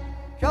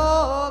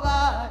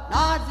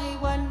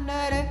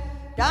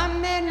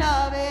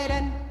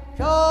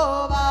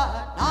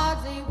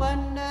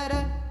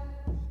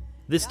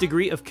 This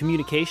degree of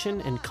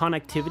communication and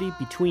connectivity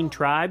between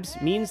tribes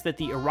means that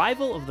the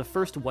arrival of the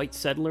first white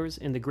settlers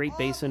in the Great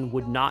Basin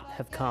would not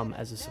have come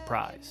as a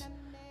surprise.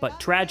 But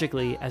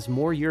tragically, as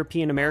more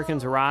European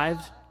Americans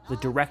arrived, the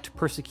direct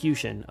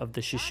persecution of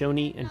the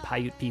Shoshone and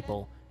Paiute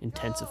people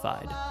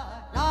intensified.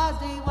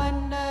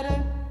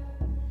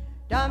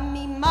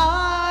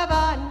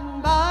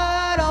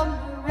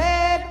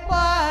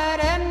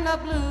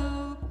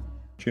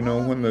 You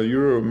know, when the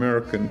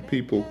Euro-American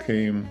people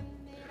came,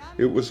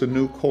 it was a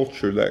new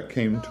culture that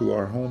came to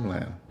our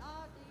homeland.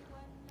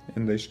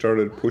 And they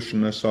started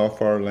pushing us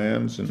off our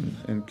lands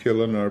and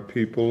killing our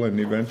people, and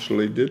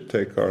eventually did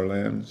take our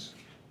lands.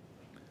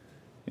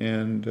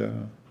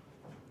 And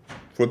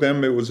for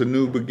them, it was a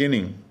new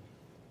beginning.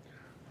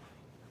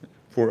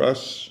 For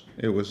us,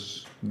 it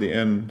was the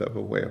end of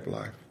a way of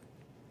life.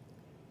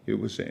 It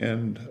was the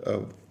end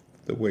of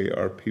the way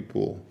our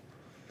people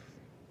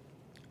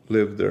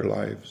lived their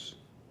lives.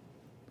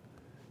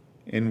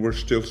 And we're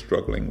still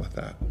struggling with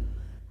that.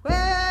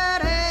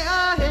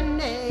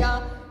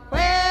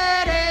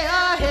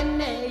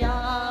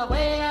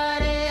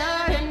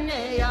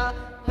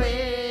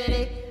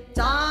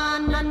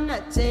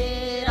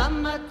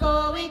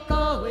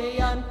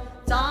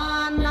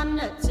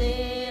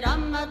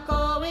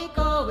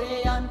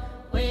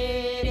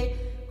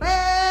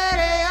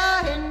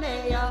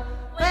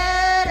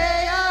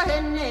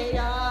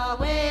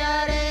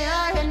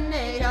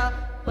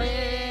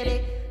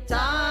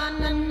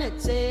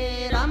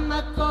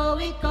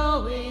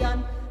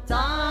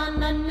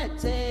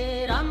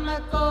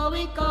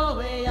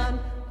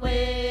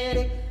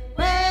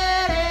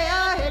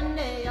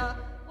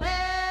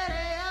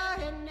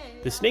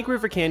 The Snake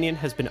River Canyon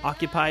has been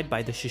occupied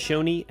by the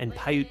Shoshone and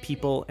Paiute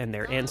people and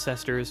their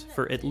ancestors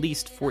for at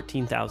least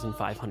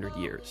 14,500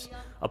 years,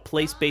 a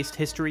place-based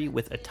history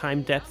with a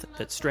time depth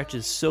that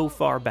stretches so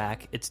far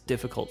back it's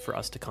difficult for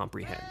us to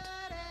comprehend.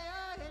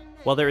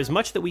 While there is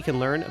much that we can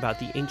learn about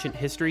the ancient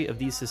history of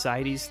these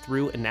societies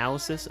through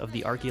analysis of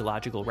the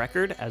archaeological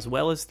record, as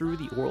well as through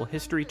the oral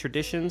history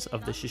traditions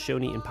of the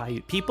Shoshone and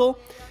Paiute people,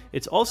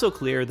 it's also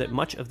clear that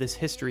much of this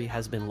history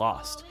has been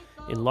lost,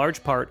 in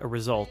large part a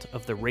result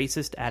of the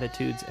racist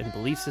attitudes and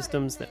belief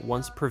systems that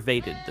once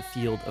pervaded the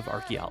field of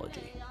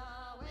archaeology.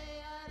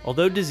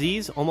 Although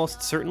disease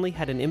almost certainly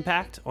had an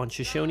impact on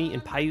Shoshone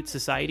and Paiute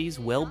societies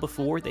well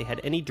before they had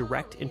any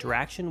direct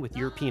interaction with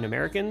European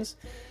Americans,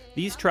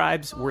 these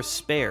tribes were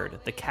spared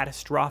the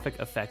catastrophic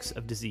effects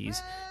of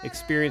disease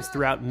experienced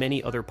throughout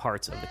many other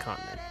parts of the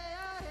continent.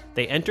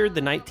 They entered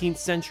the 19th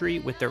century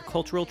with their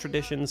cultural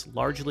traditions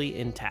largely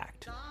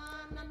intact.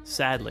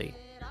 Sadly,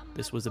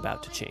 this was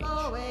about to change.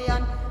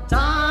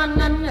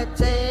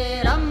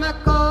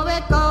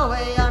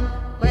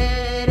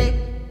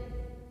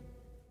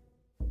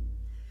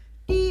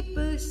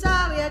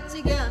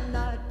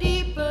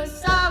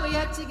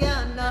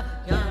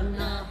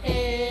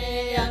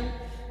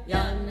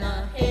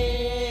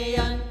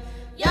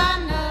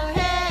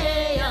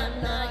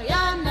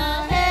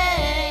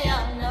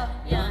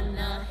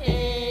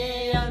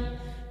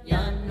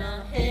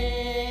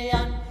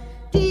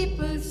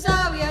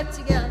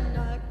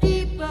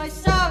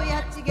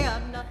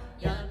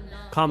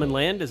 Common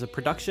Land is a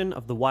production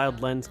of the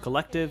Wild Lens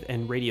Collective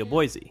and Radio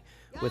Boise,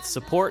 with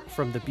support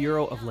from the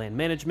Bureau of Land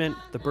Management,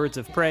 the Birds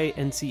of Prey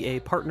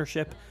NCA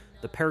Partnership,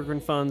 the Peregrine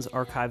Fund's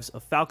Archives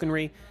of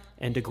Falconry,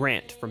 and a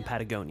grant from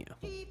Patagonia.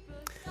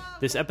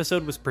 This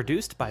episode was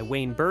produced by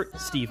Wayne Burt,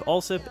 Steve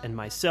Alsip, and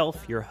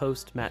myself, your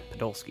host, Matt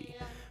Podolsky.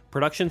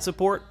 Production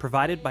support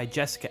provided by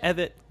Jessica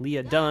Evett,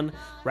 Leah Dunn,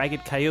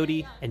 Ragged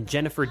Coyote, and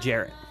Jennifer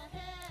Jarrett.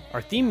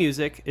 Our theme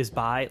music is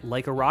by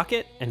Like a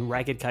Rocket and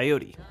Ragged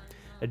Coyote.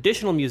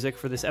 Additional music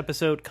for this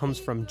episode comes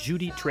from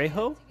Judy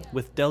Trejo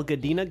with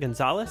Delgadina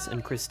Gonzalez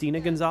and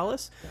Christina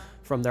Gonzalez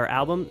from their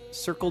album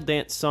Circle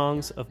Dance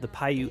Songs of the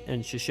Paiute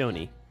and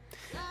Shoshone,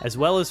 as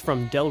well as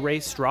from Delray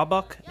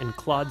Strawbuck and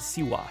Claude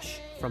Siwash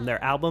from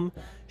their album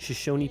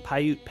Shoshone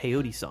Paiute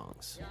Peyote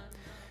Songs.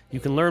 You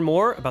can learn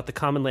more about the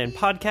Common Land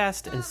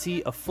Podcast and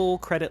see a full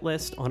credit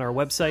list on our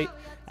website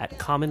at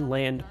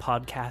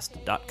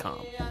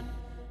commonlandpodcast.com.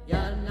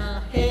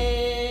 Yana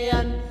hey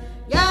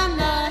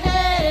yana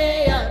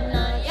hey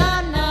yana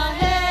yana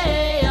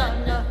hey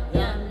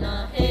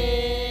yana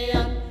hey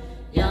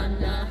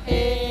yana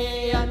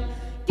hey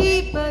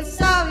deeper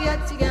sauya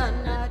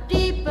tigana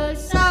deeper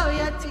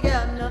sauya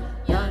tigana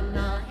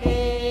yana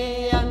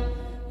hey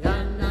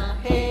yana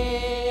hey.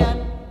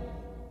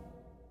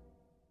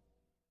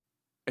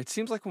 It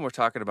seems like when we're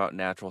talking about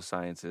natural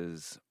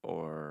sciences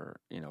or,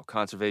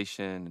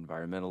 conservation,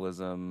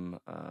 environmentalism,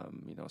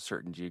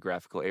 certain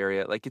geographical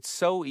area, like it's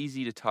so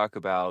easy to talk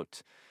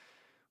about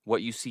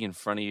what you see in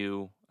front of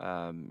you,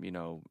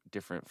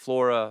 different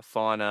flora,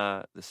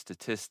 fauna, the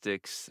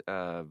statistics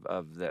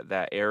of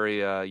that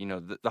area,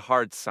 the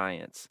hard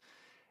science.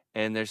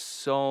 And there's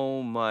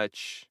so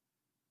much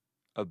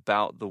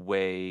about the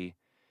way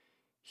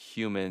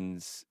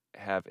humans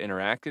have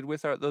interacted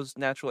with those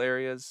natural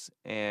areas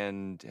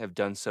and have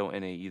done so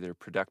in a either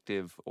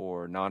productive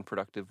or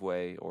non-productive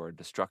way or a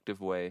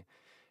destructive way.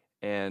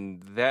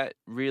 And that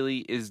really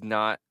is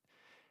not,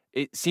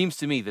 it seems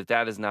to me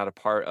that is not a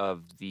part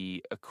of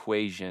the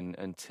equation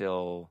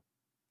until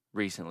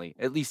recently,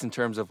 at least in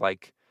terms of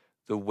like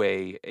the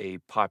way a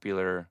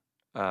popular,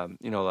 a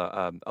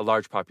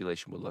large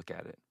population would look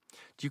at it.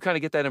 Do you kind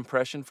of get that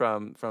impression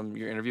from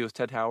your interview with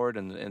Ted Howard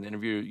and the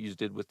interview you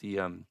did with the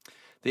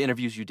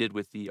interviews you did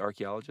with the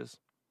archaeologists?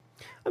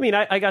 I mean,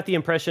 I got the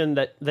impression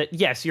that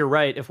yes, you're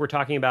right. If we're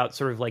talking about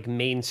sort of like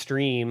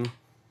mainstream,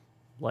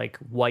 like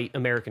white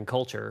American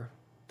culture,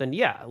 then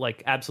yeah,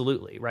 like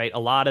absolutely, right? A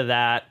lot of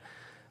the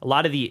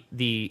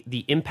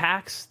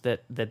impacts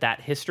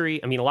that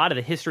history, I mean, a lot of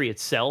the history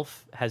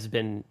itself has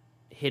been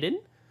hidden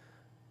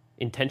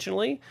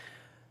intentionally.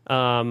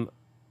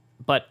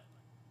 But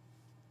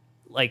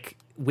like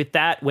with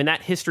that, when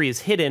that history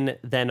is hidden,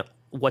 then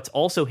what's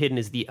also hidden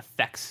is the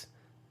effects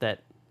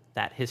that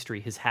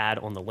history has had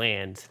on the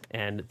land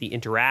and the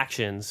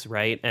interactions,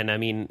 right? And I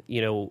mean,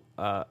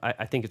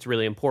 I think it's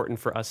really important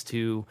for us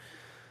to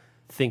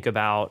think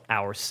about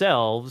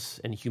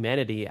ourselves and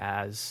humanity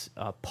as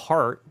a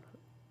part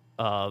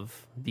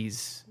of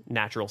these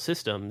natural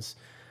systems.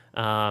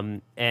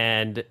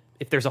 And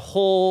if there's a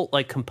whole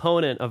like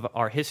component of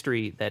our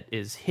history that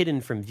is hidden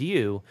from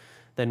view,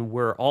 then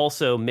we're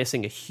also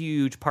missing a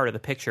huge part of the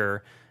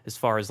picture as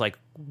far as like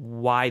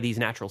why these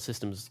natural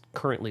systems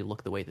currently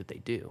look the way that they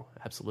do.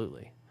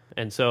 Absolutely.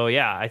 And so,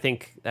 yeah, I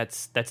think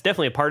that's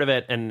definitely a part of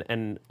it.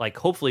 And like,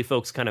 hopefully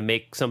folks kind of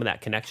make some of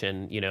that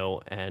connection,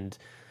 and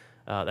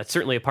that's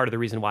certainly a part of the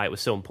reason why it was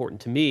so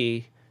important to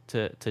me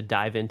to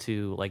dive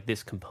into like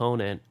this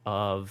component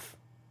of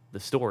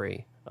the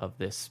story of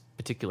this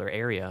particular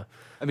area.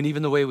 I mean,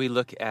 even the way we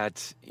look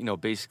at,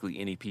 basically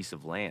any piece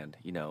of land,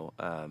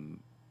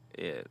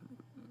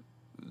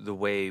 the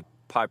way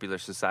popular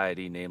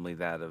society, namely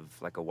that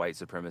of like a white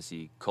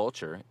supremacy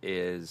culture,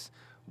 is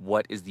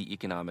what is the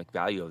economic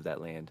value of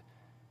that land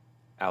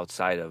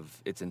outside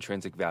of its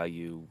intrinsic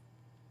value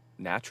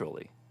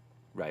naturally,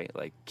 right?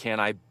 Like, can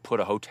I put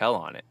a hotel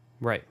on it?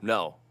 Right.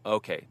 No.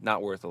 Okay.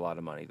 Not worth a lot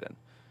of money then.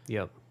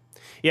 Yep.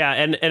 Yeah.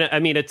 And I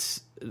mean, it's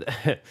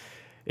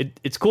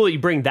cool that you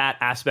bring that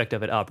aspect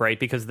of it up, right?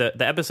 Because the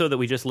episode that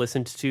we just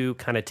listened to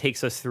kind of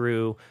takes us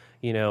through,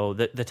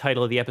 the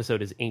title of the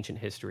episode is Ancient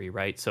History,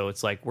 right? So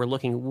it's like we're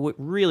looking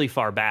really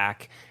far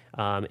back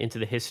into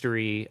the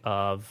history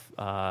of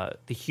the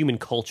human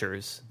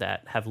cultures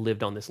that have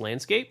lived on this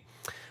landscape.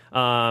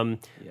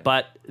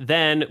 But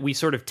then we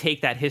sort of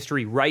take that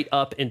history right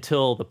up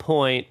until the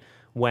point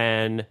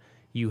when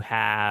you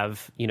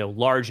have,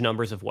 large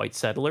numbers of white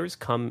settlers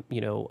coming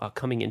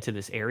into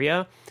this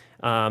area.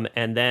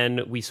 And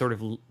then we sort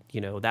of,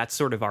 that's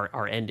sort of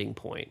our ending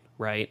point,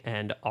 right?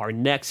 And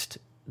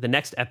the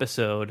next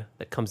episode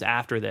that comes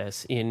after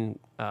this in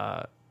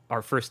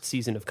our first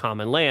season of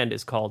Common Land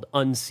is called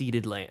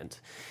Unceded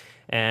Land.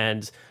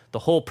 And the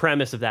whole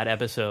premise of that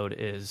episode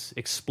is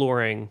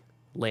exploring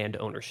land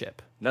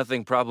ownership.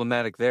 Nothing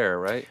problematic there,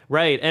 right?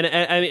 Right. And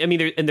I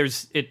mean,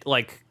 there's it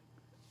like,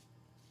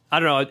 I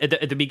don't know,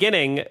 at the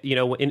beginning,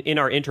 in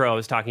our intro, I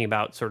was talking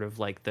about sort of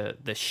like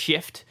the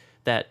shift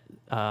that,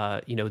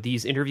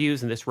 these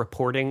interviews and this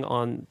reporting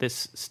on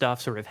this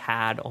stuff sort of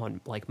had on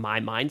like my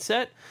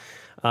mindset.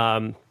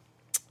 And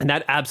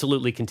that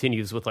absolutely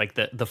continues with like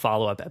the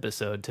follow-up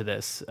episode to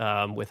this,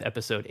 with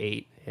episode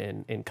 8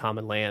 in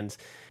Common Lands.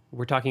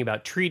 We're talking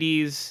about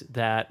treaties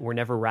that were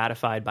never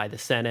ratified by the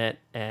Senate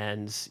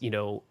and,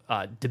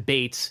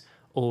 debates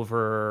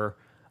over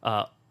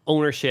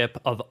ownership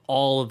of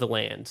all of the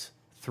land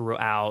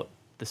throughout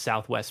the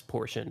southwest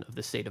portion of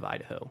the state of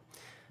Idaho.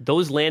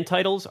 Those land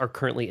titles are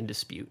currently in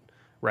dispute,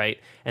 right?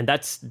 And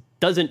that's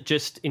doesn't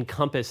just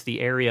encompass the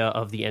area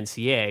of the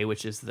NCA,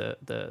 which is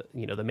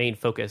the main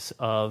focus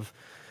of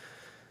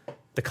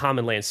the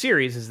Common Land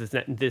series, is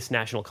this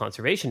national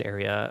conservation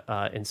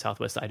area in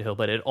southwest Idaho,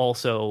 but it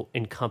also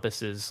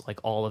encompasses like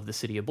all of the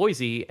city of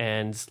Boise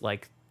and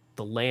like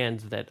the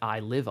land that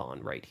I live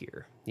on right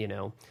here,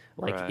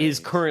 is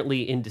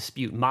currently in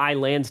dispute. My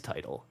land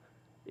title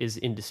is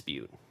in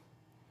dispute.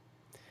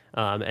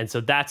 And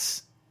so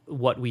that's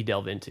what we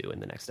delve into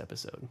in the next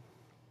episode.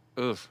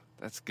 Oof,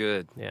 that's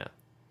good. Yeah.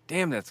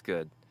 Damn, that's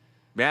good.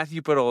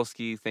 Matthew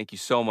Podolsky, thank you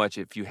so much.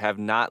 If you have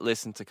not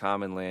listened to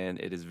Common Land,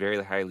 it is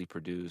very highly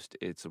produced.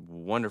 It's a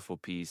wonderful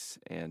piece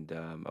and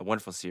a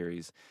wonderful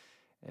series,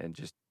 and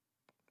just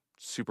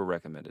super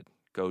recommended.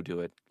 Go do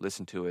it.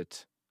 Listen to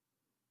it.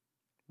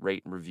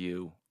 Rate and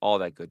review. All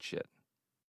that good shit.